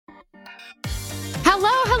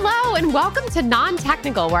Hello, and welcome to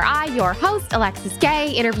Non-Technical, where I, your host, Alexis Gay,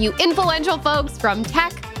 interview influential folks from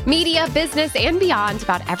tech, media, business, and beyond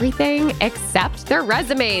about everything except their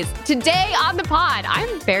resumes. Today on the pod,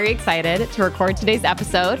 I'm very excited to record today's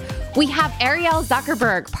episode. We have Arielle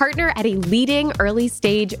Zuckerberg, partner at a leading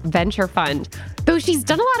early-stage venture fund. Though she's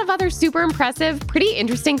done a lot of other super impressive, pretty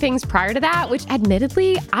interesting things prior to that, which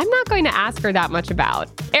admittedly, I'm not going to ask her that much about.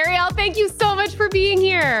 Arielle, thank you so much for being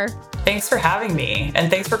here. Thanks for having me, and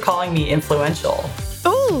thanks for calling me influential.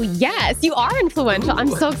 Oh, yes, you are influential. I'm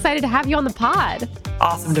so excited to have you on the pod.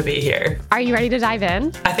 Awesome to be here. Are you ready to dive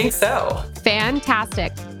in? I think so.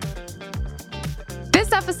 Fantastic.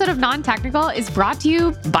 This episode of Non-Technical is brought to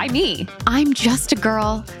you by me. I'm just a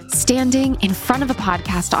girl standing in front of a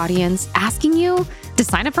podcast audience asking you to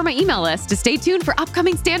sign up for my email list to stay tuned for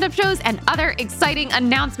upcoming stand-up shows and other exciting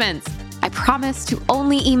announcements. I promise to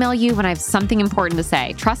only email you when I have something important to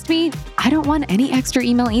say. Trust me, I don't want any extra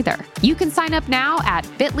email either. You can sign up now at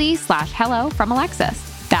bit.ly/hello from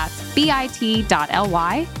Alexis. That's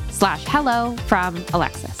bit.ly/hello from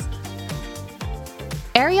Alexis.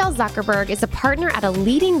 Arielle Zuckerberg is a partner at a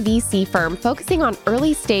leading VC firm focusing on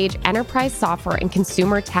early-stage enterprise software and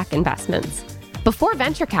consumer tech investments. Before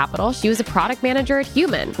venture capital, she was a product manager at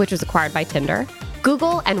Human, which was acquired by Tinder,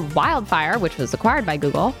 Google, and Wildfire, which was acquired by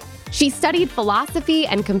Google. She studied philosophy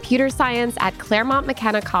and computer science at Claremont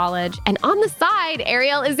McKenna College, and on the side,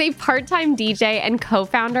 Arielle is a part-time DJ and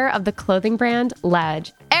co-founder of the clothing brand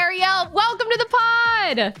Ledge. Arielle, welcome to the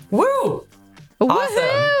pod! Woo! Awesome.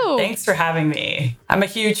 Woohoo! Thanks for having me. I'm a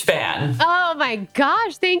huge fan. Oh my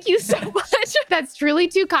gosh, thank you so much. That's truly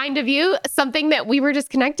too kind of you. Something that we were just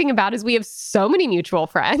connecting about is we have so many mutual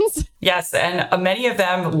friends. Yes, and many of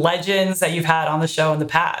them legends that you've had on the show in the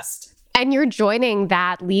past. And you're joining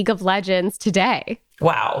that League of Legends today.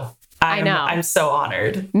 Wow. I know. I'm so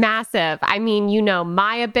honored. Massive. I mean, you know,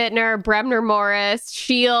 Maya Bittner, Bremner Morris,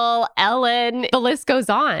 Sheil, Ellen, the list goes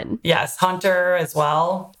on. Yes, Hunter as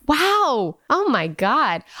well. Wow. Oh my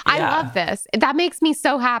God. I love this. That makes me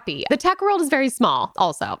so happy. The tech world is very small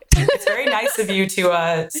also. It's very nice of you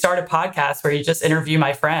to start a podcast where you just interview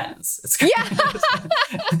my friends. Yeah.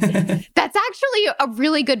 That's actually a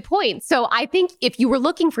really good point. So I think if you were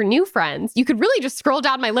looking for new friends, you could really just scroll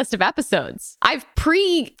down my list of episodes. I've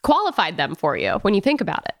pre-qualified them for you when you think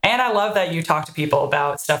about it. And I love that you talk to people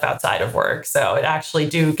about stuff outside of work. So it actually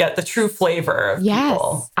do get the true flavor of people.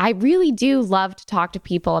 Yes, I really do love to talk to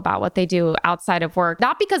people about what they do outside of work.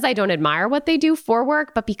 Not because I don't admire what they do for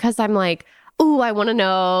work, but because I'm like, ooh, I want to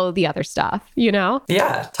know the other stuff, you know?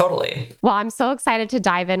 Yeah, totally. Well, I'm so excited to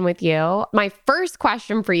dive in with you. My first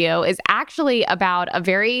question for you is actually about a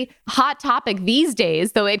very hot topic these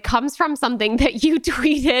days, though it comes from something that you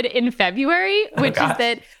tweeted in February, which is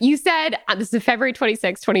that you said, this is February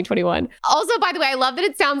 26, 2021. Also, by the way, I love that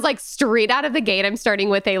it sounds like straight out of the gate, I'm starting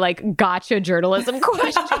with a gotcha journalism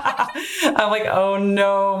question. I'm like, oh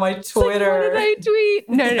no, my Twitter. Like, what did I tweet?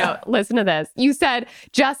 No. Listen to this. You said,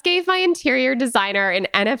 just gave my interior designer an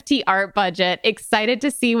NFT art budget. Excited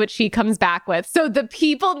to see what she comes back with. So the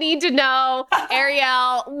people need to know,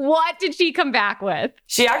 Arielle, what did she come back with?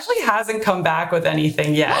 She actually hasn't come back with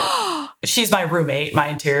anything yet. She's my roommate, my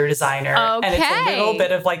interior designer. Okay. And it's a little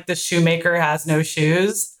bit of like the shoemaker has no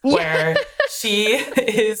shoes, where she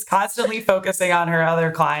is constantly focusing on her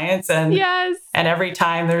other clients. And, and every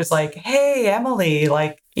time there's like, hey, Emily,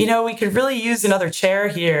 you know, we could really use another chair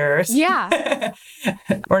here. Yeah.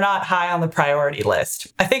 We're not high on the priority list.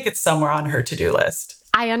 I think it's somewhere on her to-do list.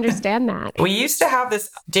 I understand that. We used to have this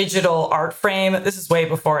digital art frame. This is way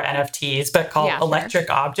before NFTs, but called Electric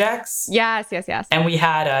Objects. Yes. And we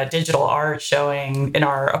had digital art showing in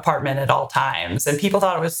our apartment at all times. And people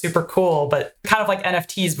thought it was super cool, but kind of like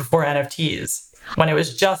NFTs before NFTs, when it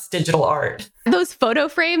was just digital art. Those photo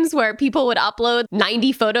frames where people would upload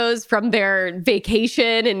 90 photos from their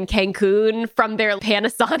vacation in Cancun from their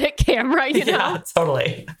Panasonic camera, you know? Yeah,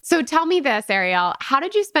 totally. So tell me this, Arielle, how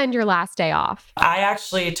did you spend your last day off? I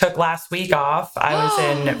actually took last week off. I was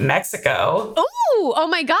in Mexico. Ooh, oh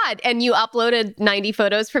my God. And you uploaded 90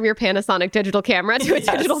 photos from your Panasonic digital camera to a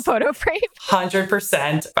digital photo frame?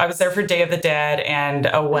 100%. I was there for Day of the Dead and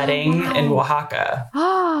a wedding in Oaxaca.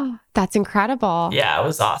 Oh, that's incredible. Yeah, it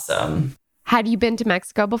was awesome. Had you been to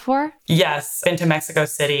Mexico before? Yes, been to Mexico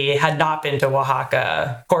City, had not been to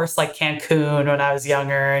Oaxaca. Of course, like Cancun when I was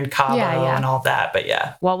younger and Cabo and all that, but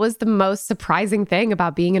yeah. What was the most surprising thing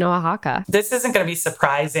about being in Oaxaca? This isn't going to be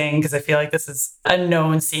surprising because I feel like this is a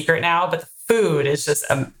known secret now, but the food is just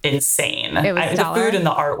insane. It was the food and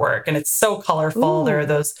the artwork, and it's so colorful. Ooh. There are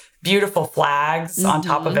those beautiful flags on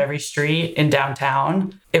top of every street in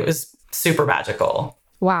downtown. It was super magical.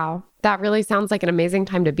 Wow. That really sounds like an amazing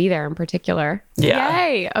time to be there in particular. Yeah.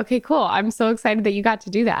 Yay. Okay, cool. I'm so excited that you got to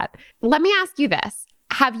do that. Let me ask you this.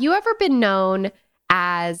 Have you ever been known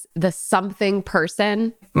as the something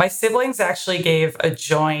person? My siblings actually gave a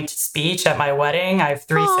joint speech at my wedding. I have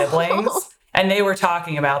 3 siblings, and they were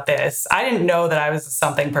talking about this. I didn't know that I was a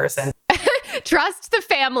something person. Trust the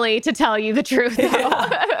family to tell you the truth, though.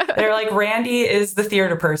 Yeah. They're like, Randy is the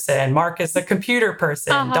theater person. Mark is the computer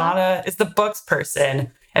person. Donna is the books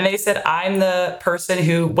person. And they said, I'm the person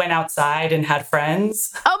who went outside and had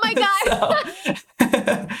friends. Oh my God.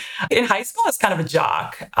 So, in high school, I was kind of a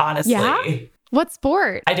jock, honestly. Yeah? What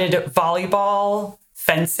sport? I did volleyball,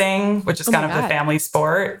 fencing, which is kind of the family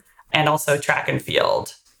sport, and also track and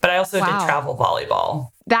field. But I also did travel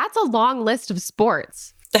volleyball. That's a long list of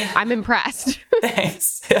sports. I'm impressed.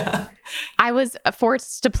 Thanks. Yeah. I was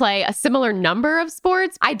forced to play a similar number of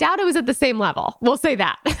sports. I doubt it was at the same level. We'll say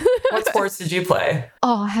that. What sports did you play?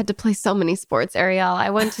 Oh, I had to play so many sports, Ariel.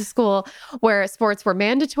 I went to school where sports were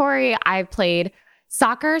mandatory. I played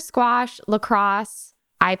soccer, squash, lacrosse.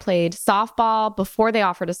 I played softball. Before they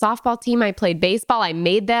offered a softball team, I played baseball. I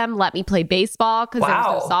made them let me play baseball because there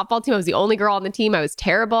was no softball team. I was the only girl on the team. I was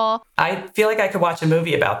terrible. I feel like I could watch a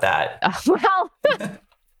movie about that. Well...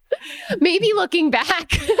 Maybe looking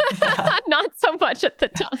back, not so much at the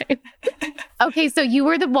time. Okay, so you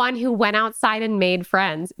were the one who went outside and made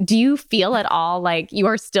friends. Do you feel at all like you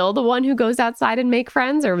are still the one who goes outside and make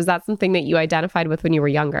friends? Or was that something that you identified with when you were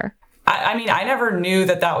younger? I mean, I never knew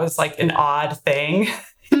that was like an odd thing.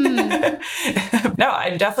 No,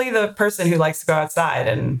 I'm definitely the person who likes to go outside,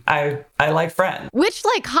 and I like friends. Which,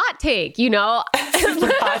 like, hot take, you know?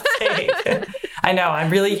 Hot take. I know,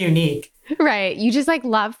 I'm really unique. Right. You just like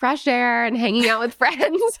love fresh air and hanging out with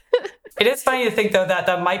friends. It is funny to think, though,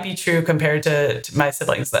 that might be true compared to my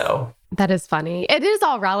siblings, though. That is funny. It is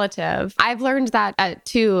all relative. I've learned that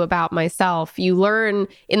too about myself. You learn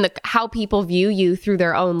in how people view you through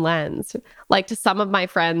their own lens. Like to some of my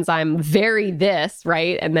friends, I'm very this,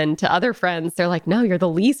 right? And then to other friends, they're like, no, you're the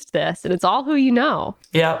least this. And it's all who you know.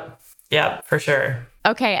 Yep, for sure.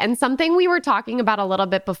 Okay. And something we were talking about a little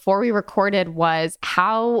bit before we recorded was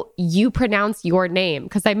how you pronounce your name.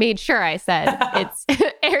 Because I made sure I said it's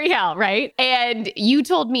Ariel, right? And you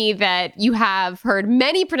told me that you have heard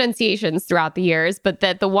many pronunciations throughout the years, but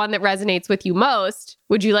that the one that resonates with you most,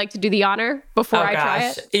 would you like to do the honor before I try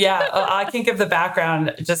it? Yeah, I can give the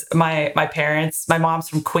background. Just my parents, my mom's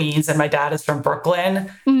from Queens and my dad is from Brooklyn.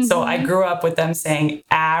 Mm-hmm. So I grew up with them saying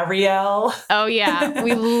Ariel. Oh yeah,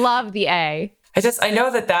 we love the A. I know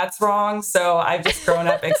that that's wrong. So I've just grown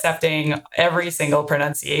up accepting every single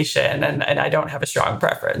pronunciation and I don't have a strong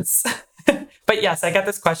preference. But yes, I get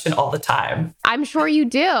this question all the time. I'm sure you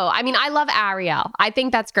do. I mean, I love Ariel. I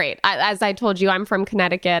think that's great. As I told you, I'm from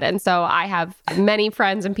Connecticut. And so I have many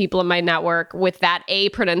friends and people in my network with that A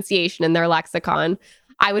pronunciation in their lexicon.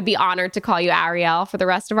 I would be honored to call you Ariel for the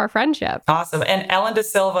rest of our friendship. Awesome. And Ellen De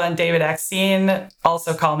Silva and David Eckstein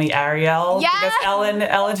also call me Ariel. Yes! Because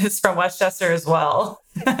Ellen is from Westchester as well.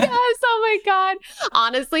 Yes. Oh my God.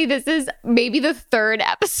 Honestly, this is maybe the third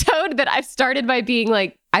episode that I've started by being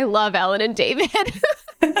like, I love Ellen and David.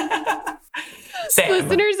 Same.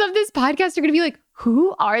 Listeners of this podcast are going to be like,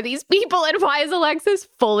 who are these people and why is Alexis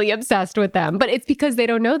fully obsessed with them? But it's because they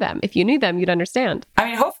don't know them. If you knew them, you'd understand. I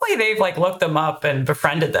mean, hopefully they've looked them up and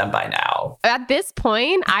befriended them by now. At this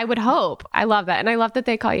point, I would hope. I love that. And I love that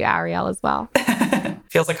they call you Ariel as well.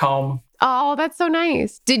 Feels like home. Oh, that's so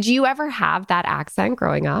nice. Did you ever have that accent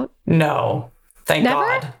growing up? No. Thank Never?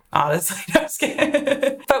 God. Honestly, no, just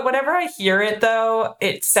kidding. But whenever I hear it, though,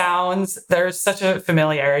 there's such a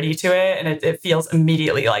familiarity to it. And it feels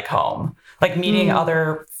immediately like home. Like meeting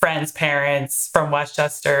other friends' parents from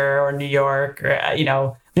Westchester or New York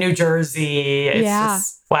or, New Jersey. It's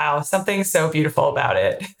just, wow, something so beautiful about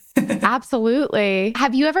it. Absolutely.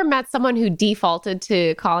 Have you ever met someone who defaulted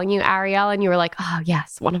to calling you Ariel and you were like, oh,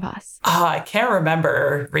 yes, one of us? Oh, I can't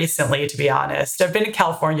remember recently, to be honest. I've been in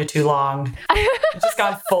California too long. I've just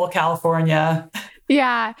gone full California.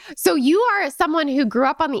 Yeah. So you are someone who grew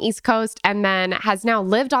up on the East Coast and then has now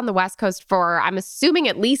lived on the West Coast for, I'm assuming,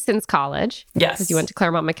 at least since college. Yes. Because you went to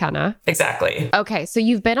Claremont McKenna. Exactly. Okay. So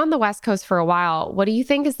you've been on the West Coast for a while. What do you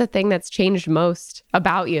think is the thing that's changed most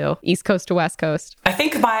about you, East Coast to West Coast? I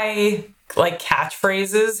think my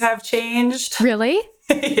catchphrases have changed. Really?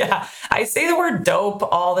 Yeah. I say the word dope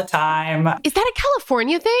all the time. Is that a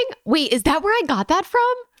California thing? Wait, is that where I got that from?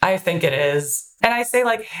 I think it is. And I say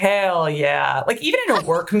hell yeah. Even in a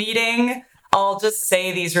work meeting, I'll just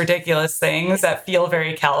say these ridiculous things that feel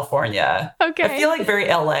very California. Okay. I feel very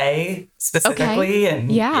LA specifically. Okay.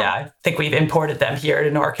 And yeah, I think we've imported them here to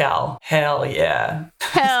NorCal. Hell yeah.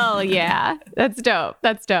 Hell Hell yeah. That's dope.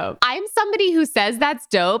 That's dope. I'm somebody who says that's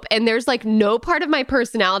dope, and there's like no part of my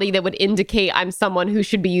personality that would indicate I'm someone who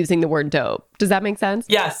should be using the word dope. Does that make sense?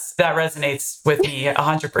 Yes, that resonates with me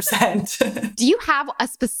 100%. Do you have a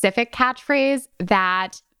specific catchphrase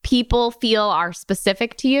that people feel are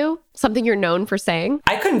specific to you? Something you're known for saying?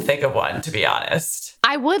 I couldn't think of one, to be honest.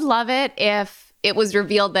 I would love it if it was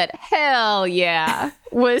revealed that hell yeah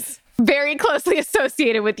was very closely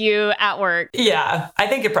associated with you at work. Yeah, I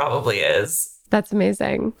think it probably is. That's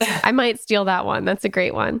amazing. I might steal that one. That's a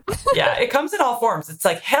great one. Yeah, it comes in all forms. It's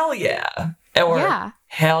like, hell yeah. Or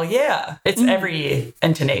hell yeah. It's every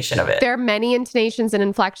intonation of it. There are many intonations and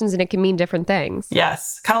inflections, and it can mean different things.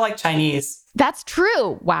 Yes, kind of like Chinese. That's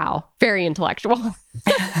true. Wow. Very intellectual.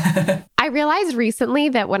 I realized recently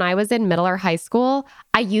that when I was in middle or high school,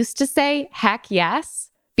 I used to say heck yes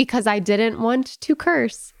because I didn't want to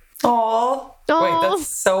curse. Oh, wait, that's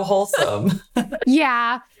so wholesome.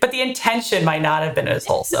 Yeah. But the intention might not have been as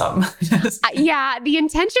wholesome. Yeah, the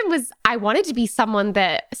intention was I wanted to be someone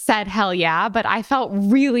that said hell yeah, but I felt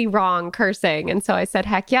really wrong cursing. And so I said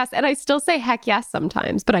heck yes. And I still say heck yes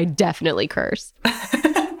sometimes, but I definitely curse.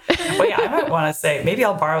 Well, yeah, I might want to say, maybe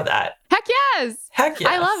I'll borrow that. Heck yes. Heck yes.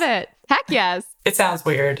 I love it. Heck yes. It sounds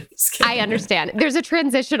weird. I understand. There's a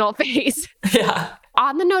transitional phase. Yeah.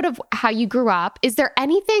 On the note of how you grew up, is there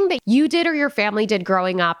anything that you did or your family did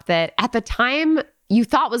growing up that at the time you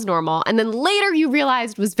thought was normal and then later you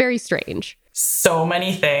realized was very strange? So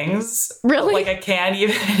many things. Really? Like I can't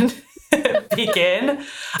even begin.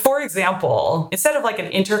 For example, instead of like an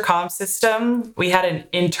intercom system, we had an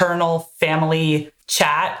internal family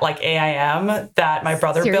chat like AIM that my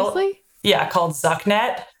brother built. Yeah, called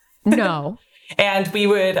Zucknet. No. And we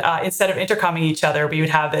would, instead of intercomming each other, we would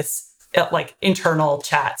have this like internal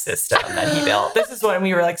chat system that he built. This is when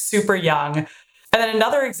we were like super young. And then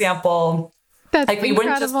another example, that's like we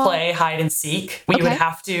incredible. wouldn't just play hide and seek. We would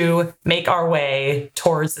have to make our way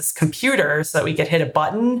towards this computer so that we could hit a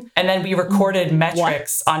button. And then we recorded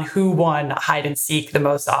metrics on who won hide and seek the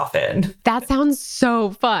most often. That sounds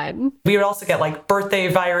so fun. We would also get like birthday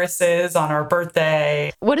viruses on our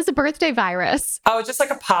birthday. What is a birthday virus? Oh, just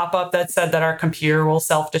like a pop-up that said that our computer will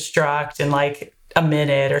self-destruct in like a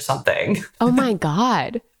minute or something. Oh my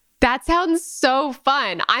God. That sounds so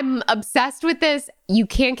fun. I'm obsessed with this. You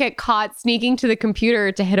can't get caught sneaking to the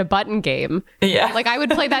computer to hit a button game. Yeah. Like I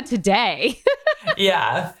would play that today.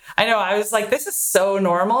 Yeah. I know. I was like, this is so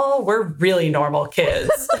normal. We're really normal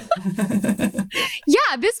kids.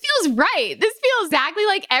 Yeah, this feels right. This feels exactly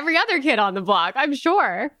like every other kid on the block, I'm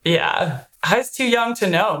sure. Yeah. I was too young to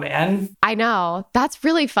know, man. I know. That's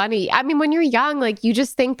really funny. I mean, when you're young, like you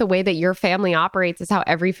just think the way that your family operates is how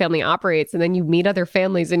every family operates. And then you meet other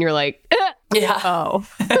families and you're like, yeah. Oh.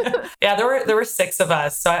 Yeah, there were 6 of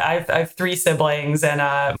us. So I have 3 siblings. And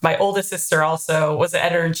my oldest sister also was the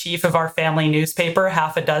editor-in-chief of our family newspaper,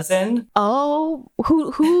 Half a Dozen. Oh,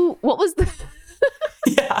 what was the...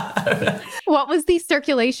 Yeah. What was the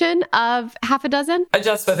circulation of Half a Dozen?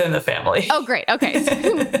 Just within the family. Oh, great. Okay.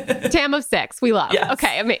 TAM of 6. We love. Yes.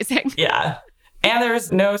 Okay. Amazing. Yeah. And there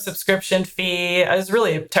was no subscription fee. It was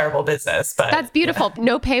really a terrible business, but... That's beautiful. Yeah.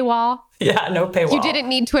 No paywall. Yeah, no paywall. You didn't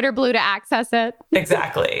need Twitter Blue to access it.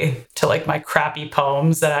 Exactly. To like my crappy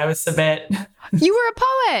poems that I would submit. You were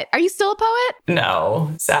a poet. Are you still a poet?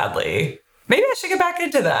 No, sadly. Maybe I should get back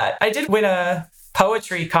into that. I did win a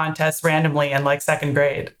poetry contest randomly in like 2nd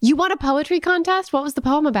grade. You won a poetry contest? What was the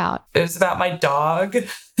poem about? It was about my dog.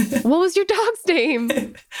 What was your dog's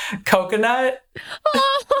name? Coconut.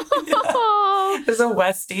 Oh. There's a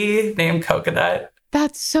Westie named Coconut.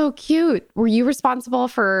 That's so cute. Were you responsible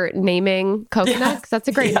for naming Coconut? Because that's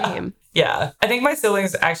a great name. Yeah. I think my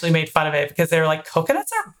siblings actually made fun of it because they were like,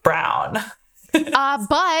 coconuts are brown.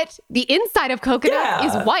 But the inside of coconut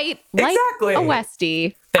is white, like exactly. a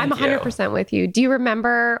Westie. Thank I'm 100% with you. Do you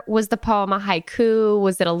remember, was the poem a haiku?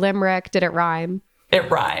 Was it a limerick? Did it rhyme? It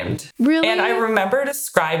rhymed. Really? And I remember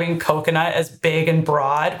describing coconut as big and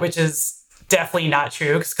broad, which is definitely not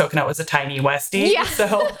true because coconut was a tiny Westie. Yeah.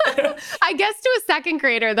 So I guess to a 2nd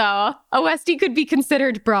grader, though, a Westie could be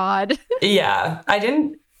considered broad. Yeah. I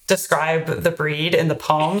didn't describe the breed in the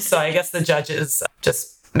poem, so I guess the judges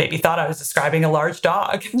just maybe thought I was describing a large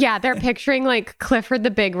dog. Yeah, they're picturing like Clifford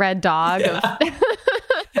the Big Red Dog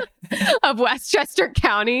of Westchester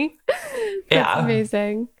County. That's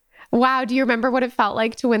amazing. Wow. Do you remember what it felt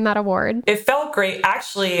like to win that award? It felt great.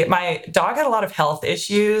 Actually, my dog had a lot of health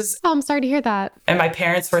issues. Oh, I'm sorry to hear that. And my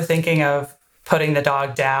parents were thinking of putting the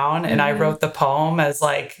dog down. And I wrote the poem as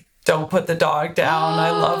like, don't put the dog down.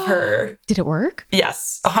 I love her. Did it work?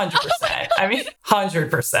 Yes, 100%. I mean,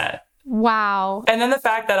 100%. Wow. And then the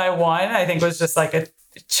fact that I won, I think was just like a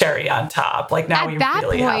cherry on top. Like now we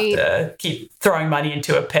really have to keep throwing money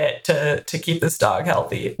into a pit to keep this dog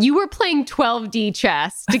healthy. You were playing 12D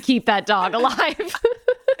chess to keep that dog alive.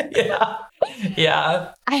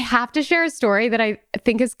 Yeah. I have to share a story that I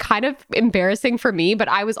think is kind of embarrassing for me, but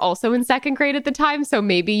I was also in second grade at the time, so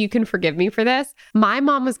maybe you can forgive me for this. My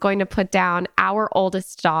mom was going to put down our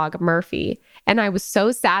oldest dog, Murphy, and I was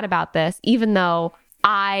so sad about this, even though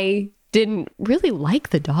I didn't really like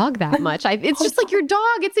the dog that much. It's just like your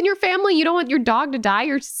dog. It's in your family. You don't want your dog to die.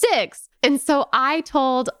 You're 6. And so I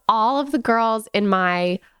told all of the girls in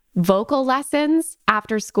my vocal lessons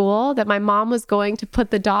after school that my mom was going to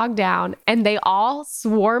put the dog down, and they all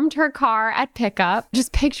swarmed her car at pickup.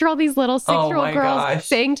 Just picture all these little 6-year-old girls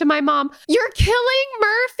saying to my mom, "You're killing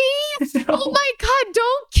Murphy? No. Oh my God,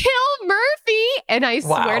 don't kill Murphy." And I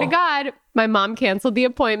swear to God, my mom canceled the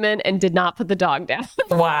appointment and did not put the dog down.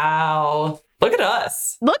 Wow. Look at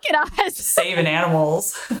us. Look at us. Saving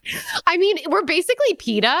animals. I mean, we're basically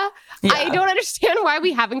PETA. Yeah. I don't understand why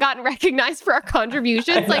we haven't gotten recognized for our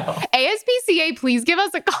contributions. Like, ASPCA, please give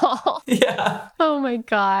us a call. Yeah. Oh my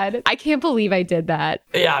God. I can't believe I did that.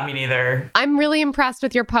 Yeah, me neither. I'm really impressed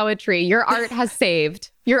with your poetry. Your art has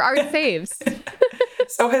saved. Your art saves.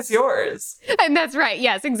 So has yours. And that's right.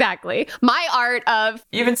 Yes, exactly. My art of...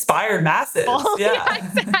 You've inspired masses. Oh, yeah,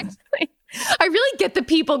 exactly. I really get the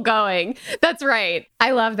people going. That's right.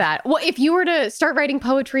 I love that. Well, if you were to start writing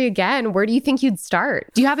poetry again, where do you think you'd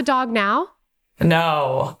start? Do you have a dog now?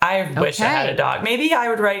 No, I wish I had a dog. Maybe I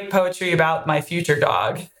would write poetry about my future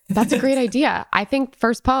dog. That's a great idea. I think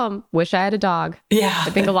first poem, wish I had a dog. Yeah. I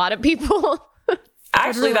think a lot of people...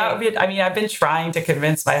 Actually, that would be, I mean, I've been trying to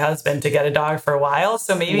convince my husband to get a dog for a while.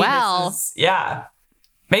 So maybe maybe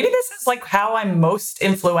this is like how I'm most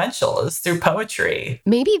influential, is through poetry.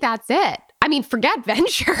 Maybe that's it. I mean, forget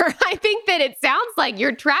venture. I think that it sounds like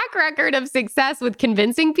your track record of success with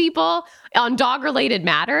convincing people on dog-related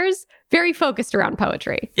matters, very focused around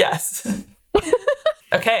poetry. Yes.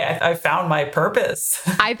 Okay, I found my purpose.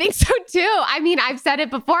 I think so too. I mean, I've said it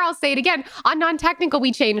before, I'll say it again. On Non-Technical,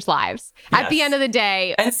 we change lives. Yes. At the end of the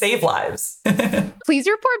day. And save lives. Please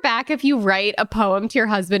report back if you write a poem to your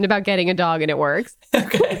husband about getting a dog and it works.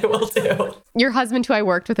 Okay, will do. Your husband, who I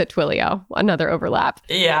worked with at Twilio, another overlap.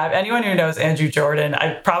 Yeah, anyone who knows Andrew Jordan,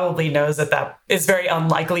 I probably knows that is very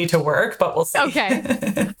unlikely to work, but we'll see.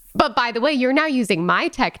 Okay. But by the way, you're now using my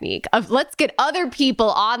technique of let's get other people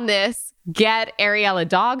on this. Get Ariel a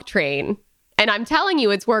dog train. And I'm telling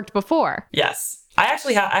you, it's worked before. Yes. I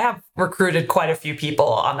actually I have recruited quite a few people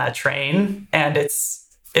on that train, and it's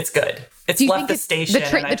good. It's left the station.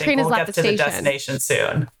 The train has left the station. We'll get to the destination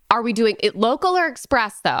soon. Are we doing it local or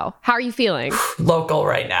express, though? How are you feeling? Local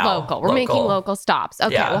right now. Local. We're making local stops.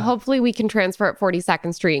 Okay, well, hopefully we can transfer at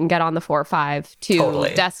 42nd Street and get on the 405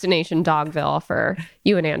 to destination Dogville for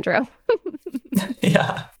you and Andrew.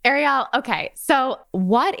 Yeah. Ariel, okay, so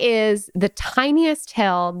what is the tiniest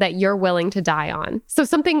hill that you're willing to die on? So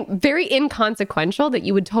something very inconsequential that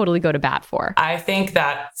you would totally go to bat for. I think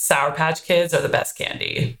that Sour Patch Kids are the best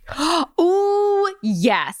candy. Ooh,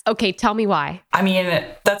 yes. Okay, tell me why. I mean,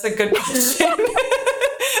 that's a good question.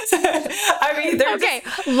 I mean, okay,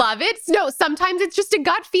 love it. No, sometimes it's just a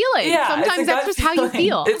gut feeling. Yeah, sometimes that's just how you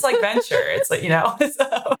feel. It's like venture. It's like,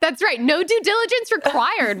 so. That's right. No due diligence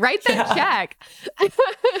required. Write that check.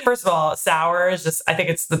 First of all, sour is just, I think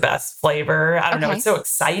it's the best flavor. I don't know. It's so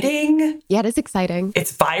exciting. Yeah, it is exciting.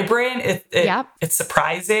 It's vibrant. It's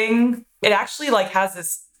surprising. It actually has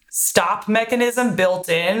this stop mechanism built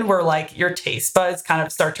in where your taste buds kind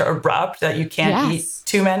of start to erupt that you can't eat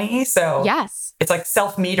too many. So it's like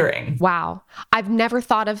self-metering. Wow. I've never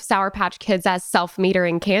thought of Sour Patch Kids as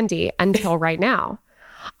self-metering candy until right now.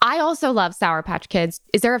 I also love Sour Patch Kids.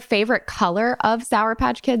 Is there a favorite color of Sour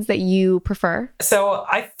Patch Kids that you prefer? So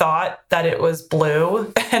I thought that it was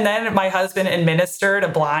blue. And then my husband administered a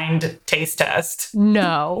blind taste test.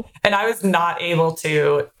 No. And I was not able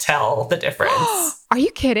to tell the difference. Are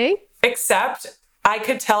you kidding? Except I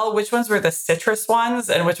could tell which ones were the citrus ones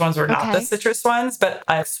and which ones were not the citrus ones, but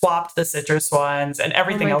I swapped the citrus ones and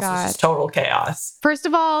everything else was just total chaos. First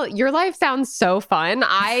of all, your life sounds so fun.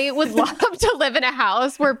 I would love to live in a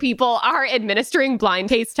house where people are administering blind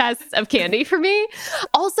taste tests of candy for me.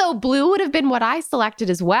 Also, blue would have been what I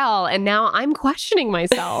selected as well. And now I'm questioning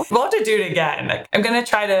myself. We'll have to do it again. I'm going to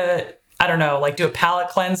try to, I don't know, do a palate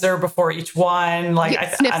cleanser before each one.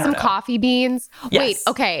 Sniff some coffee beans. Yes. Wait,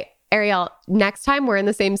 okay. Ariel, next time we're in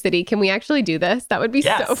the same city, can we actually do this? That would be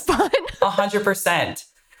so fun. 100%.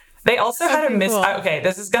 They also had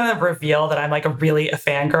this is going to reveal that I'm really a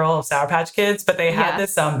fangirl of Sour Patch Kids, but they had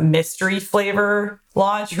this mystery flavor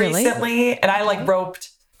launch recently. And I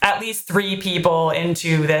roped at least 3 people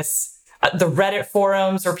into this, the Reddit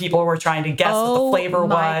forums where people were trying to guess what the flavor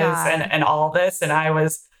was and all this. And I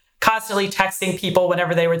was constantly texting people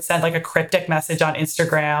whenever they would send like a cryptic message on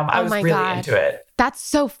Instagram. I was really into it. That's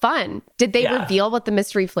so fun. Did they reveal what the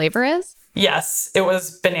mystery flavor is? Yes, it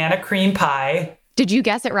was banana cream pie. Did you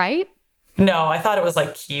guess it right? No, I thought it was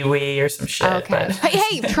like kiwi or some shit. Okay. But...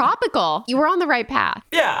 Hey, tropical. You were on the right path.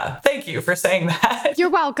 Yeah. Thank you for saying that. You're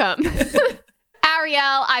welcome.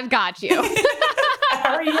 Ariel, I've got you.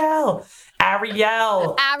 Ariel.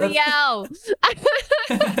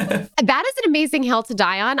 That is an amazing hill to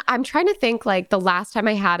die on. I'm trying to think like the last time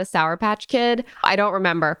I had a Sour Patch Kid. I don't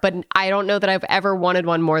remember, but I don't know that I've ever wanted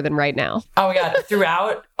one more than right now. Oh my God.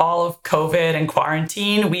 Throughout all of COVID and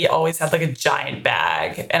quarantine, we always had like a giant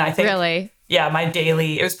bag. And I think, really? Yeah,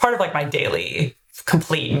 it was part of like my daily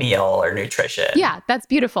complete meal or nutrition. Yeah, that's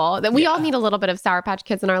beautiful. That we all need a little bit of Sour Patch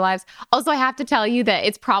Kids in our lives. Also, I have to tell you that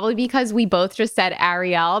it's probably because we both just said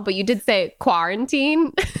Ariel, but you did say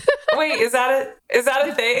quarantine. Wait, is that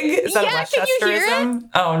a thing? Is that a Westchesterism? Can you hear it?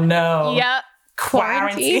 Oh no. Yep.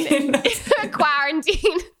 Quarantine.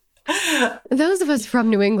 Quarantine. Those of us from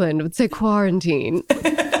New England would say quarantine.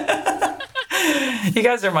 You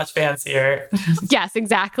guys are much fancier. Yes,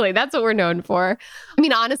 exactly. That's what we're known for. I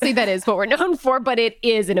mean, honestly, that is what we're known for, but it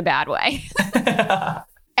is in a bad way.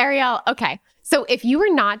 Ariel, okay. So if you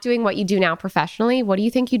were not doing what you do now professionally, what do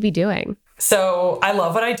you think you'd be doing? So I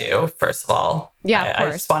love what I do, first of all. Yeah, of course.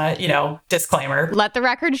 I just want to, disclaimer. Let the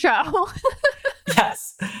record show.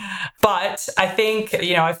 Yes. But I think,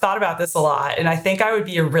 I've thought about this a lot, and I think I would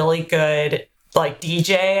be a really good like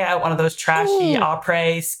DJ at one of those trashy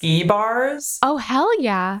après ski bars. Oh, hell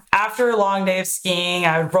yeah. After a long day of skiing,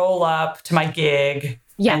 I would roll up to my gig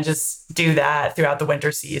and just do that throughout the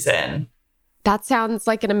winter season. That sounds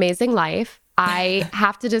like an amazing life. I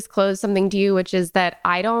have to disclose something to you, which is that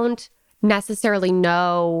I don't necessarily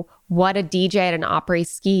know what a DJ at an après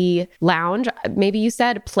ski lounge, maybe you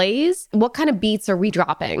said, plays. What kind of beats are we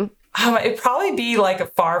dropping? It'd probably be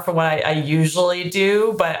like far from what I usually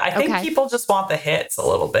do, but I think people just want the hits a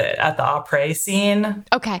little bit at the après scene.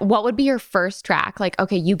 Okay. What would be your first track? Like,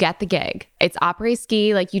 okay, you get the gig. It's après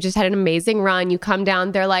ski. Like you just had an amazing run. You come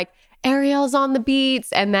down, they're like, Ariel's on the beats.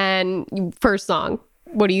 And then first song,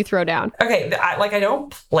 what do you throw down? Okay. I don't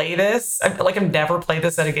play this. I've never played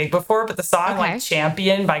this at a gig before, but the song like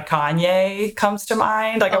Champion by Kanye comes to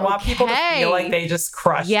mind. Like I want people to feel like they just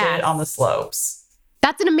crushed it on the slopes.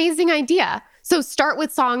 That's an amazing idea. So start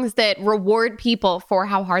with songs that reward people for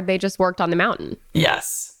how hard they just worked on the mountain.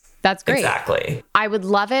 Yes. That's great. Exactly. I would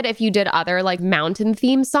love it if you did other like mountain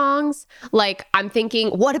theme songs. Like I'm thinking,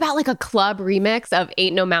 what about like a club remix of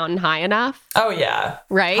Ain't No Mountain High Enough? Oh yeah.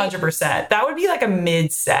 Right? 100%. That would be like a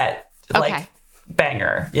mid-set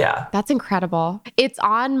banger. Yeah. That's incredible. It's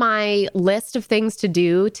on my list of things to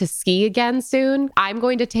do to ski again soon. I'm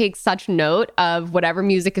going to take such note of whatever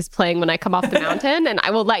music is playing when I come off the mountain. And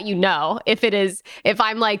I will let you know if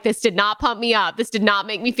I'm like, this did not pump me up. This did not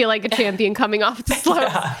make me feel like a champion coming off the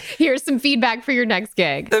slopes. Here's some feedback for your next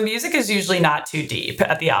gig. The music is usually not too deep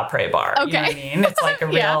at the après bar. Okay. You know what I mean? It's like a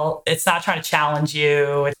real, it's not trying to challenge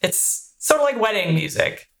you. It's sort of like wedding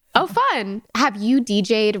music. Oh, fun. Have you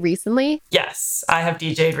DJ'd recently? Yes, I have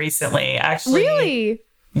DJ'd recently. Actually. Really?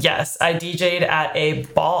 Yes, I DJ'd at a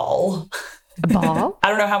ball. A ball? I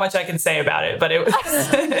don't know how much I can say about it, but it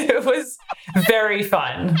was very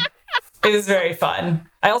fun. It was very fun.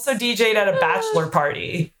 I also DJ'd at a bachelor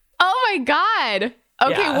party. Oh my God.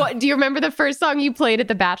 Okay, what do you remember the first song you played at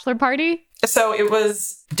the bachelor party? So it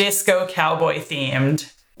was disco cowboy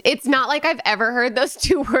themed. It's not like I've ever heard those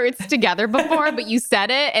two words together before, but you said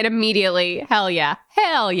it and immediately, hell yeah.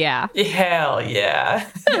 Hell yeah. Hell yeah.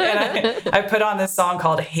 And I put on this song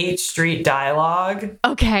called Hate Street Dialogue.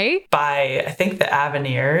 Okay. By, I think, the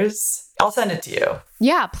Avenires. I'll send it to you.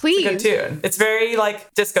 Yeah, please. It's a good tune. It's very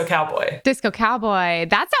like disco cowboy. Disco cowboy.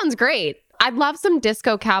 That sounds great. I'd love some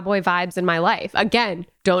disco cowboy vibes in my life. Again,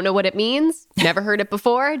 don't know what it means. Never heard it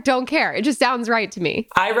before. Don't care. It just sounds right to me.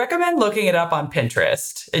 I recommend looking it up on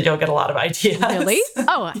Pinterest. You'll get a lot of ideas. Really?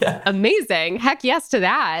 Oh, yeah. Amazing. Heck yes to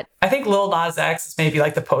that. I think Lil Nas X is maybe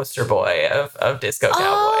like the poster boy of disco cowboy.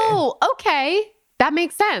 Oh, okay. That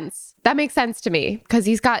makes sense. That makes sense to me because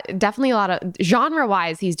he's got definitely a lot of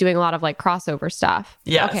genre-wise, he's doing a lot of like crossover stuff.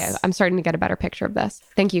 Yes. Okay, I'm starting to get a better picture of this.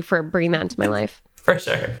 Thank you for bringing that into my life. For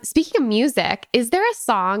sure. Speaking of music, is there a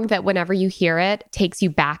song that whenever you hear it takes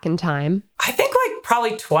you back in time? I think like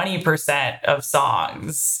probably 20% of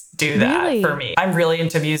songs do that for me. I'm really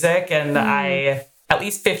into music and I at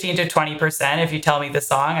least 15 to 20%. If you tell me the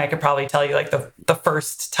song, I could probably tell you like the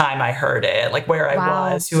first time I heard it, like where I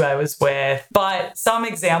was, who I was with. But some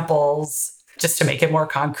examples, just to make it more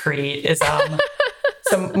concrete, is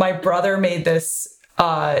so my brother made this,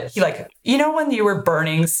 he like, you know, when you were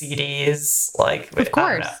burning CDs, like, of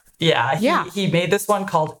course. He made this one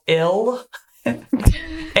called Ill.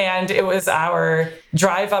 And it was our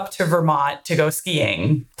drive up to Vermont to go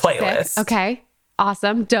skiing playlist. Sick. Okay.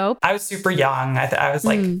 Awesome. Dope. I was super young. I was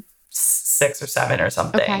like 6 or 7 or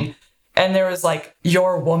something. Okay. And there was like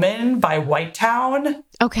Your Woman by Whitetown.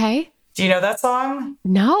 Okay. Do you know that song?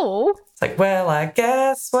 No. It's like, well, I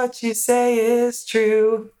guess what you say is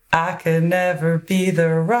true. I could never be the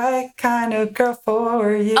right kind of girl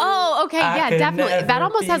for you. Oh, okay. Yeah, definitely. That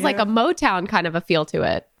almost has like a Motown kind of a feel to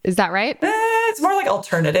it. Is that right? It's more like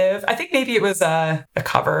alternative. I think maybe it was a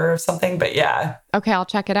cover or something, but yeah. Okay, I'll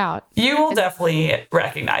check it out. You will definitely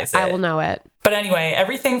recognize it. I will know it. But anyway,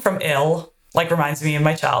 everything from Ill like reminds me of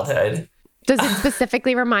my childhood. Does it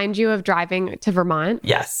specifically remind you of driving to Vermont?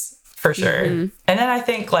 Yes, for sure. Mm-hmm. And then I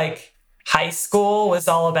think like high school was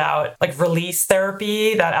all about like Release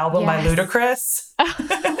Therapy, that album by Ludacris.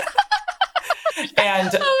 And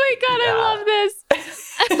oh my God, I love this.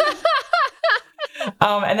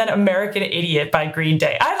 And then American Idiot by Green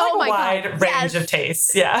Day. I have like a wide range of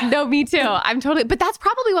tastes. Yeah. No, me too. But that's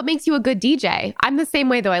probably what makes you a good DJ. I'm the same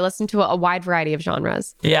way though. I listen to a wide variety of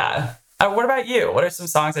genres. Yeah. What about you? What are some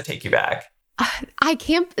songs that take you back? I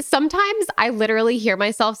can't. Sometimes I literally hear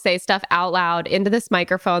myself say stuff out loud into this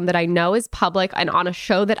microphone that I know is public and on a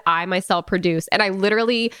show that I myself produce. And I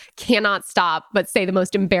literally cannot stop but say the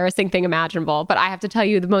most embarrassing thing imaginable. But I have to tell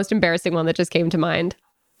you the most embarrassing one that just came to mind.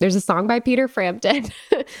 There's a song by Peter Frampton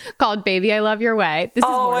called Baby, I Love Your Way.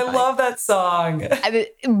 I love that song.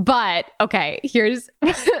 But, okay, here's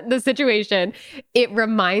the situation. It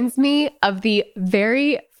reminds me of the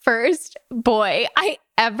very first boy I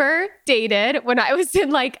ever dated when I was in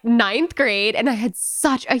like 9th grade, and I had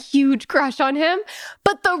such a huge crush on him.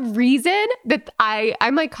 But the reason that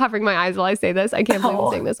I'm like covering my eyes while I say this, I can't believe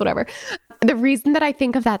I'm saying this, whatever. The reason that I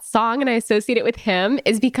think of that song and I associate it with him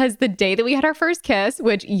is because the day that we had our first kiss,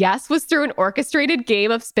 which yes, was through an orchestrated game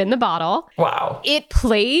of Spin the Bottle. Wow. It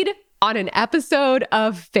played on an episode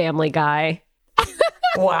of Family Guy.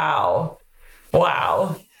 Wow.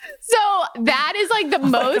 So that is like the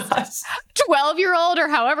most 12-year-old or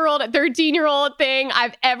however old, 13-year-old thing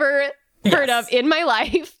I've ever heard of in my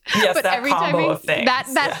life. Yes, but that every combo time of things.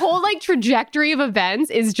 That whole like trajectory of events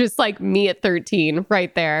is just like me at 13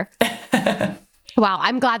 right there. Wow,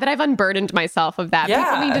 I'm glad that I've unburdened myself of that. Yeah.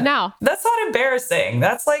 People need to know. That's not embarrassing.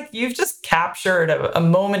 That's like you've just captured a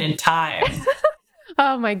moment in time.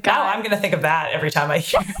 Oh my God. Now I'm going to think of that every time I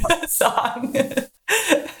hear that song.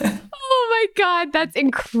 Oh my God, that's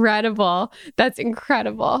incredible. That's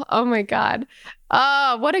incredible. Oh my God.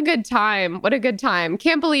 Oh, what a good time. What a good time.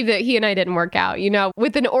 Can't believe that he and I didn't work out. You know,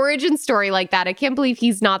 with an origin story like that, I can't believe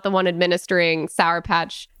he's not the one administering Sour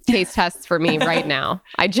Patch taste tests for me right now.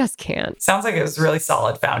 I just can't. Sounds like it was a really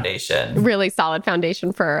solid foundation. Really solid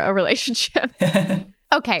foundation for a relationship.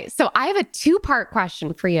 Okay, so I have a 2-part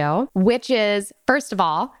question for you, which is, first of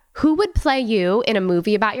all, who would play you in a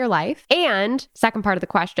movie about your life? And second part of the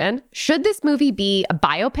question, should this movie be a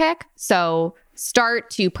biopic? So start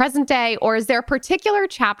to present day, or is there a particular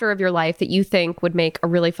chapter of your life that you think would make a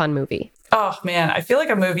really fun movie? Oh man, I feel like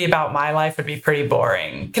a movie about my life would be pretty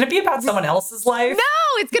boring. Can it be about someone else's life?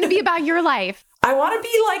 No, it's going to be about your life. I want to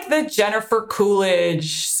be like the Jennifer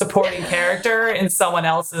Coolidge supporting character in someone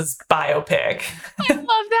else's biopic. I love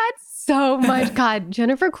that so much. God,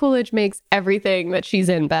 Jennifer Coolidge makes everything that she's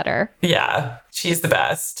in better. Yeah, she's the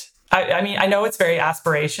best. I mean, I know it's very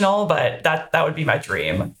aspirational, but that would be my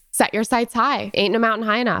dream. Set your sights high. Ain't no mountain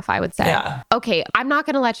high enough, I would say. Yeah. Okay, I'm not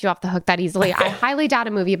going to let you off the hook that easily. I highly doubt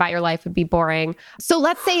a movie about your life would be boring. So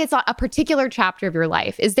let's say it's a particular chapter of your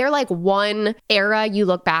life. Is there like one era you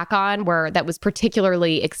look back on where that was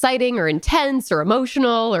particularly exciting or intense or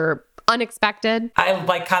emotional or unexpected? I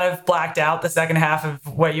like kind of blacked out the second half of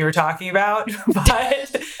what you were talking about,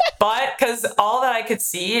 but because all that I could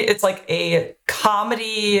see, it's like a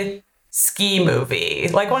comedy ski movie,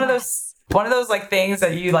 like one of those like things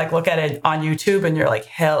that you like look at it on YouTube and you're like,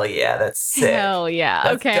 hell yeah, that's sick. Hell yeah.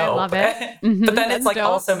 That's okay, dope. I love it. Mm-hmm, but then it's like dope.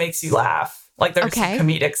 Also makes you laugh. Like there's some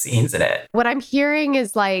comedic scenes in it. What I'm hearing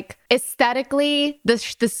is like aesthetically, the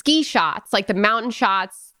ski shots, like the mountain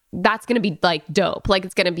shots, that's going to be like dope. Like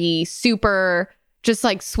it's going to be super, just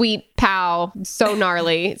like sweet pow, so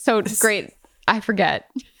gnarly, so great. I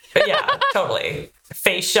forget. But yeah, totally.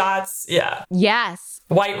 Face shots. Yeah. Yes.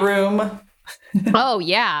 White Room. Oh,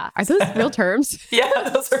 yeah. Are those real terms? Yeah,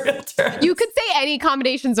 those are real terms. You could say any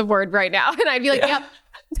combinations of word right now, and I'd be like, yep.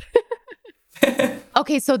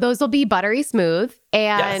 Okay, so those will be buttery smooth.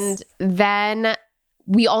 And then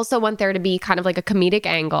we also want there to be kind of like a comedic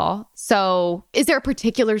angle. So is there a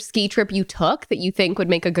particular ski trip you took that you think would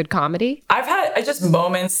make a good comedy? I've had just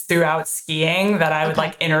moments throughout skiing that I would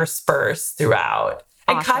like intersperse throughout.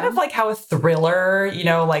 Awesome. And kind of like how a thriller, you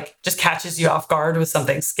know, like just catches you off guard with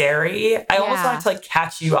something scary. I almost want to like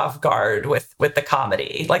catch you off guard with the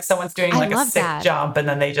comedy. Like someone's doing like a sick jump and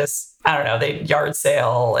then they just, I don't know, they yard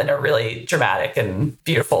sail in a really dramatic and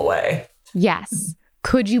beautiful way. Yes.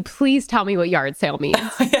 Could you please tell me what yard sail means?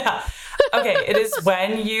 Yeah. Okay. It is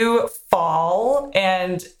when you fall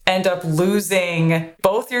and end up losing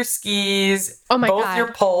both your skis, both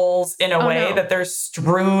your poles in a way that they're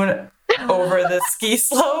strewn over the ski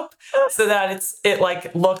slope so that it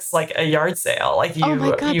like looks like a yard sale. Like oh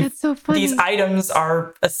my God, that's so funny. These items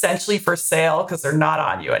are essentially for sale because they're not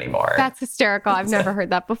on you anymore. That's hysterical. I've never heard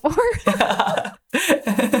that before.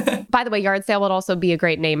 By the way, yard sale would also be a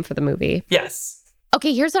great name for the movie. Yes.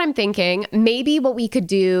 Okay, here's what I'm thinking. Maybe what we could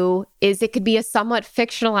do is it could be a somewhat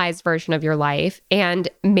fictionalized version of your life. And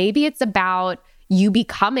maybe it's about you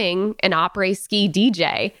becoming an après-ski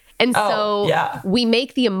DJ. And so we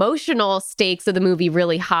make the emotional stakes of the movie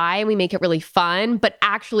really high and we make it really fun. But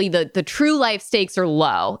actually the true life stakes are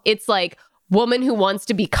low. It's like woman who wants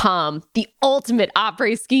to become the ultimate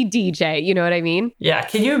après-ski DJ. You know what I mean? Yeah.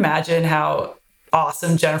 Can you imagine how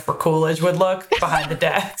awesome Jennifer Coolidge would look behind the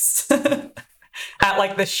decks? At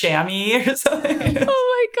like the chamois or something.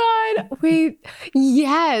 Oh my God. Wait.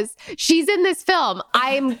 Yes. She's in this film.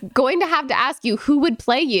 I'm going to have to ask you, who would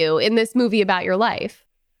play you in this movie about your life?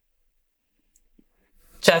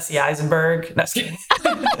 Jesse Eisenberg. No, just kidding.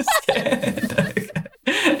 Just kidding.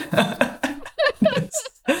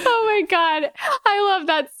 Oh my God. I love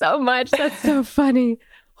that so much. That's so funny.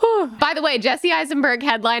 By the way, Jesse Eisenberg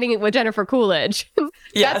headlining it with Jennifer Coolidge.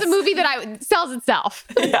 That's a movie that sells itself.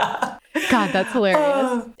 Yeah. God, that's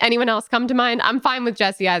hilarious. Anyone else come to mind? I'm fine with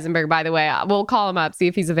Jesse Eisenberg, by the way. We'll call him up, see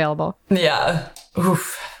if he's available. Yeah.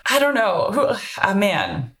 Oof. I don't know.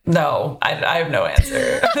 Man, no, I have no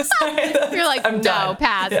answer. You're like, I'm done.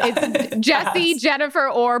 Pass. Yeah. It's Jesse, Jennifer,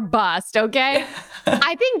 or bust, okay?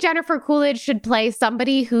 I think Jennifer Coolidge should play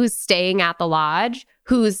somebody who's staying at the lodge,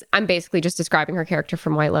 I'm basically just describing her character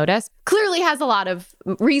from White Lotus, clearly has a lot of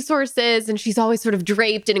resources and she's always sort of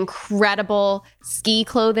draped in incredible ski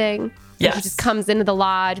clothing. Yes. She just comes into the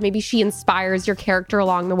lodge. Maybe she inspires your character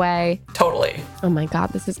along the way. Totally. Oh my God,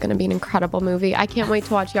 this is going to be an incredible movie. I can't wait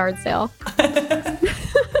to watch Yard Sale.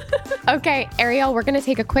 Okay, Ariel, we're going to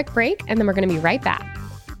take a quick break and then we're going to be right back.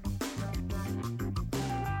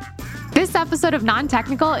 This episode of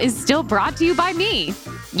Non-Technical is still brought to you by me.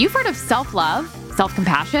 You've heard of self-love,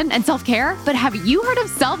 self-compassion, and self-care, but have you heard of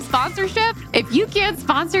self-sponsorship? If you can't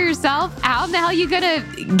sponsor yourself, how in the hell are you gonna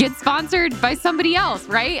get sponsored by somebody else,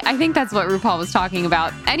 right? I think that's what RuPaul was talking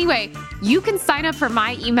about. Anyway, you can sign up for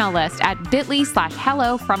my email list at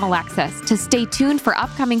bit.ly/hello from Alexis to stay tuned for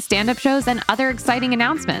upcoming stand-up shows and other exciting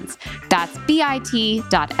announcements. That's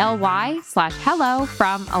bit.ly/hello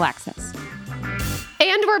from Alexis.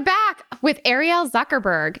 And we're back with Ariel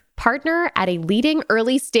Zuckerberg, partner at a leading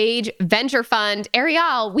early stage venture fund.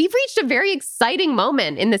 Ariel, we've reached a very exciting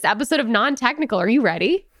moment in this episode of Non-Technical. Are you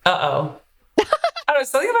ready? Uh-oh. I don't know,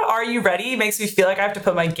 something about Are You Ready makes me feel like I have to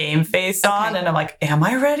put my game face on and I'm like, am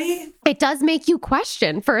I ready? It does make you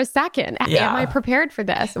question for a second. Yeah. Am I prepared for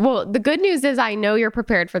this? Well, the good news is I know you're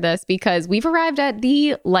prepared for this because we've arrived at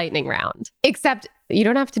the lightning round. Except you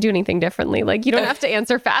don't have to do anything differently. Like you don't have to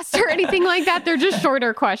answer fast or anything like that. They're just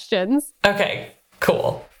shorter questions. Okay,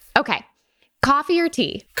 cool. Okay. Coffee or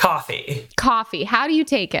tea? Coffee. Coffee. How do you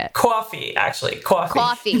take it? Coffee, actually. Coffee.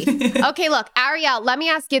 Coffee. Okay, look, Ariel, let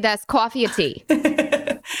me ask you this. Coffee or tea?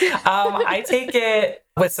 I take it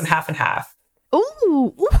with some half and half.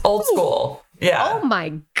 Ooh. Old school. Yeah. Oh my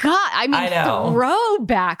God. I mean,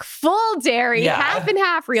 throwback, full dairy, half and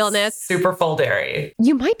half realness. Super full dairy.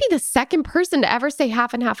 You might be the second person to ever say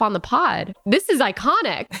half and half on the pod. This is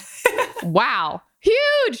iconic. Wow.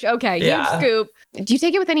 Huge. Okay. Huge scoop. Do you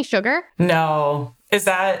take it with any sugar? No. Is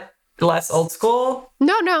that less old school?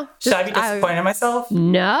 No. Should I be disappointed in myself?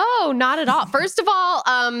 No, not at all. First of all,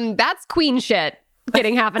 that's queen shit.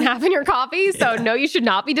 Getting half and half in your coffee. So no, you should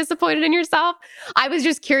not be disappointed in yourself. I was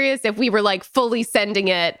just curious if we were like fully sending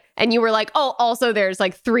it and you were like, oh, also there's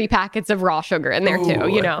like 3 packets of raw sugar in there too,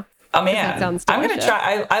 you know? Oh man, I'm going to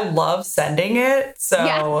try. I love sending it. So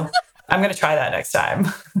I'm going to try that next time.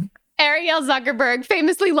 Ariel Zuckerberg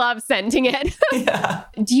famously loves sending it. Yeah.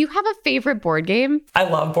 Do you have a favorite board game? I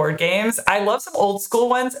love board games. I love some old school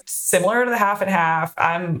ones, similar to the Half and Half.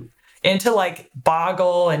 I'm into like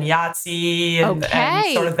Boggle and Yahtzee and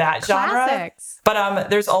sort of that Classics. genre. But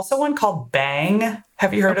there's also one called Bang.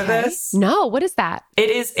 Have you heard of this? No, what is that? It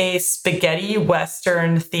is a spaghetti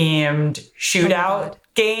Western themed shootout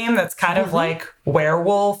game that's kind of like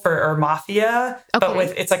Werewolf or Mafia, but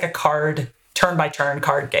it's like a turn-by-turn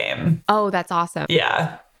card game. Oh, that's awesome.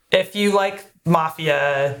 Yeah. If you like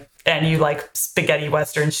Mafia and you like spaghetti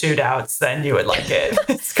Western shootouts, then you would like it.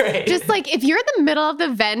 It's great. Just like if you're in the middle of the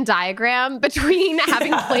Venn diagram between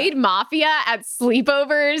having played Mafia at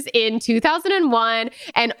sleepovers in 2001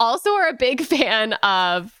 and also are a big fan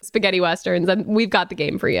of spaghetti Westerns, and we've got the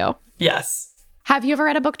game for you. Yes. Have you ever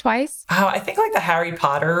read a book twice? Oh, I think like the Harry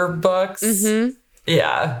Potter books. Mm-hmm.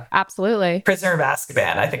 Yeah. Absolutely. Prisoner of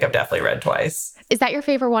Azkaban, I think I've definitely read twice. Is that your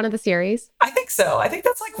favorite one of the series? I think so. I think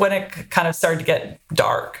that's like when it kind of started to get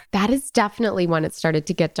dark. That is definitely when it started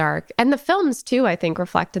to get dark. And the films too, I think,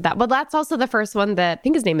 reflected that. Well, that's also the first one that I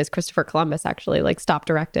think his name is Christopher Columbus, actually, like stopped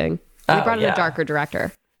directing. They brought in a darker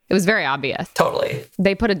director. It was very obvious. Totally.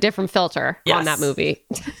 They put a different filter on that movie.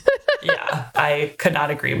 Yeah, I could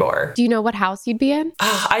not agree more. Do you know what house you'd be in?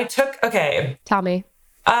 Tell me.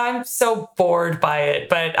 I'm so bored by it,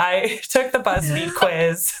 but I took the BuzzFeed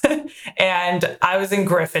quiz and I was in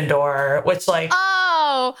Gryffindor, which like...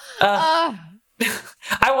 I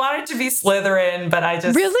wanted to be Slytherin, but I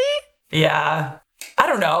just... Really? Yeah. I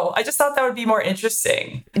don't know. I just thought that would be more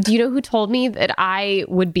interesting. Do you know who told me that I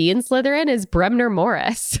would be in Slytherin? Is Bremner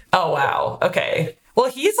Morris. Oh, wow. Okay.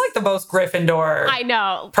 Well, he's like the most Gryffindor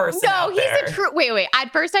person out there. He's a true... Wait.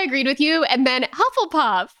 At first I agreed with you, and then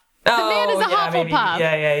Hufflepuff. The man is a Hufflepuff.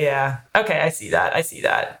 Maybe. Yeah. Okay, I see that.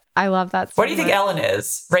 I love that. What do you think Ellen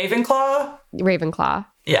is? Ravenclaw? Ravenclaw.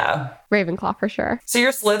 Yeah. Ravenclaw for sure. So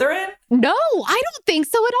you're Slytherin? No, I don't think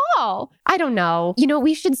so at all. I don't know. You know,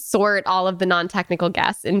 we should sort all of the non-technical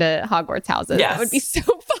guests into Hogwarts houses. Yes. That would be so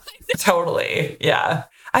fun. Totally. Yeah.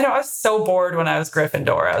 I know. I was so bored when I was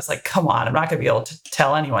Gryffindor. I was like, come on, I'm not going to be able to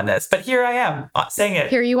tell anyone this. But here I am saying it.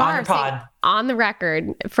 Here you on are. The pod. On the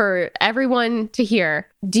record for everyone to hear.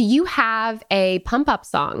 Do you have a pump up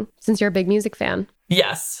song since you're a big music fan?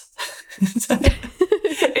 Yes.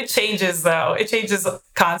 It changes, though. It changes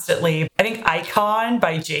constantly. I think Icon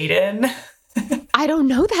by Jaden. I don't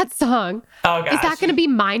know that song. Oh, gosh. Is that going to be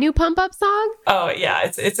my new pump up song? Oh, yeah.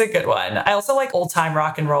 It's a good one. I also like Old Time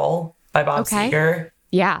Rock and Roll by Bob Seger.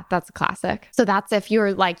 Yeah, that's a classic. So that's if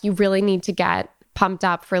you're like, you really need to get pumped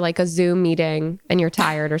up for like a Zoom meeting and you're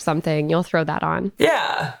tired or something, you'll throw that on.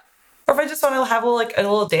 Yeah. Or if I just want to have a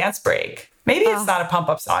little dance break. Maybe it's not a pump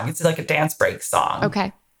up song. It's like a dance break song.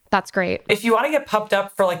 Okay. That's great. If you want to get pumped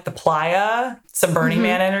up for like the Playa, some Burning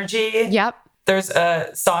Man energy. Yep. There's a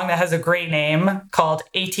song that has a great name called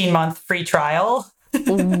 18-Month Free Trial.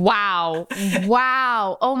 Wow.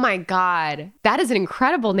 Oh my God. That is an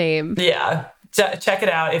incredible name. Yeah. Check it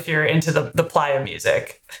out if you're into the Playa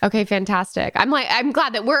music. Okay, fantastic. I'm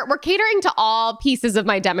glad that we're catering to all pieces of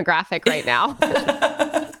my demographic right now.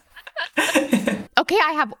 Okay,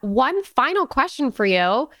 I have one final question for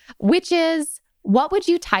you, which is, what would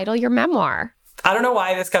you title your memoir? I don't know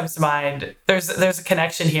why this comes to mind. There's a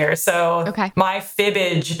connection here. So my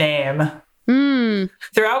Fibbage name.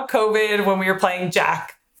 Throughout COVID, when we were playing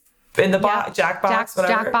Jack in the Jackbox,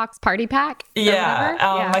 whatever. Jackbox Party Pack?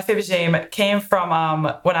 Yeah. My Fibbage name came from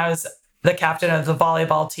when I was the captain of the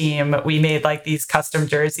volleyball team. We made like these custom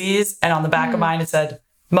jerseys. And on the back of mine, it said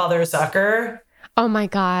Mother Zucker. Oh my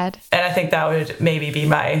God. And I think that would maybe be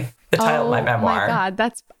the title of my memoir. Oh my God.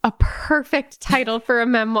 That's a perfect title for a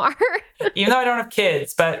memoir. Even though I don't have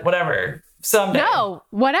kids, but whatever. Someday. No,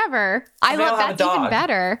 whatever. Someday I love that's even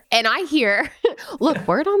better. And I hear, look,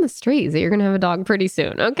 word on the street is that you're going to have a dog pretty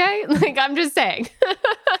soon. Okay. Like, I'm just saying.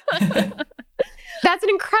 That's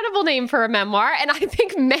an incredible name for a memoir. And I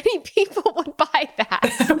think many people would buy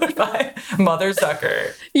that. Would buy Mother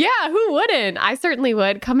Zucker. Yeah, who wouldn't? I certainly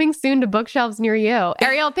would. Coming soon to bookshelves near you.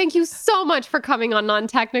 Ariel, thank you so much for coming on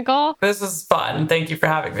Non-Technical. This was fun. Thank you for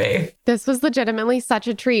having me. This was legitimately such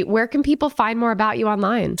a treat. Where can people find more about you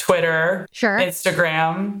online? Twitter. Sure.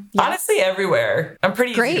 Instagram. Yes. Honestly, everywhere. I'm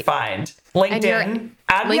pretty easy to find. LinkedIn.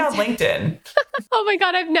 Add me on LinkedIn. Oh my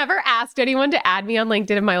God, I've never asked anyone to add me on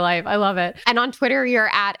LinkedIn in my life. I love it. And on Twitter, you're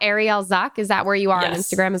at Ariel Zuck. Is that where you are on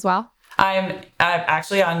Instagram as well? I'm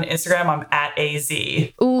actually on Instagram. I'm at AZ.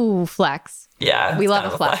 Ooh, flex. Yeah. We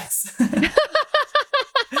love a flex.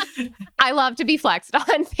 I love to be flexed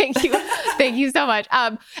on. Thank you. Thank you so much.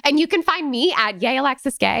 And you can find me at Yay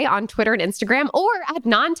Alexis Gay on Twitter and Instagram, or at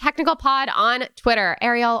Non-Technical Pod on Twitter.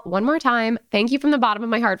 Ariel, one more time, thank you from the bottom of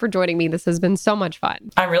my heart for joining me. This has been so much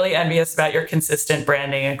fun. I'm really envious about your consistent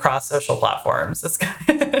branding across social platforms.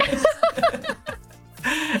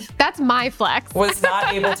 That's my flex. Was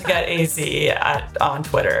not able to get AZ on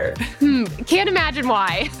Twitter. Can't imagine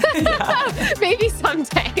why. Maybe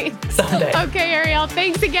someday. Someday. Okay, Ariel,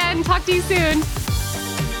 thanks again. Talk to you soon.